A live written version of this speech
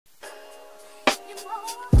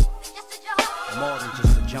more than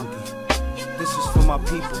just a junkie. This is for my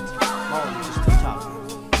people, more than just the top.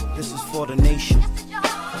 This is for the nation,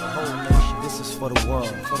 for the whole nation. This is for the world,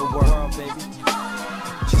 baby.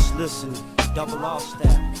 Just listen, double R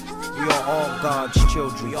style. We are all God's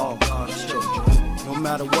children, we all God's children. No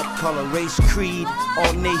matter what color, race, creed,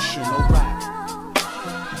 or nation, or rap.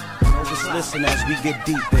 Just listen as we get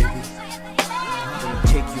deep, baby. I'm gonna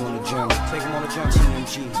take you on a journey. Take them on a journey.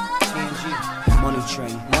 TNG, Money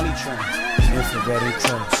Train, Infa.red and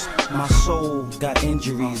Cross. My soul got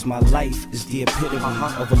injuries, my life is the epitome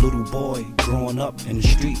of a little boy growing up in the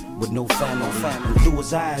street with no family. And through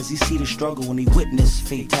his eyes, he see the struggle when he witnessed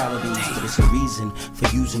fatalities. But it's a reason for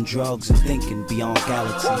using drugs and thinking beyond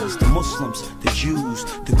galaxies. The Muslims, the Jews,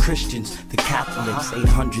 the Christians, the Catholics,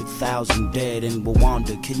 800,000 dead in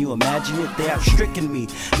Rwanda. Can you imagine it? They have stricken me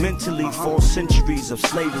mentally for centuries of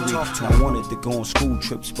slavery. I wanted to go on school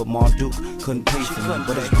trips, but Marduk couldn't pay for me.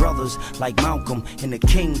 But his brothers like Malcolm and the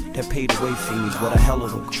King that paid away for me. What a hell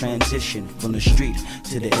of a transition from the street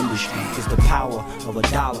to the industry. Cause the power of a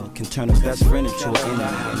dollar can turn a best friend into an enemy.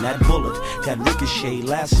 And that bullet, that ricochet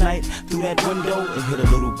last night through that window, it hit a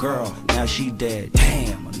little girl. Now she dead.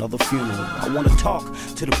 Damn, another funeral. I wanna talk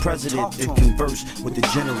to the president and converse with the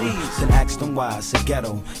generals and ask them why it's a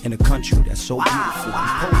ghetto in a country that's so beautiful.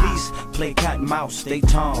 Police play cat and mouse, they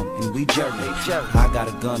Tom and we Jerry. I got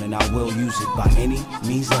a gun and I will use it by any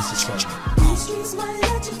means necessary. These streets might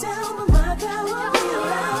let you down, but my God will be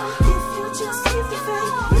around. If you just keep the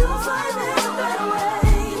faith, you'll find there's a better way.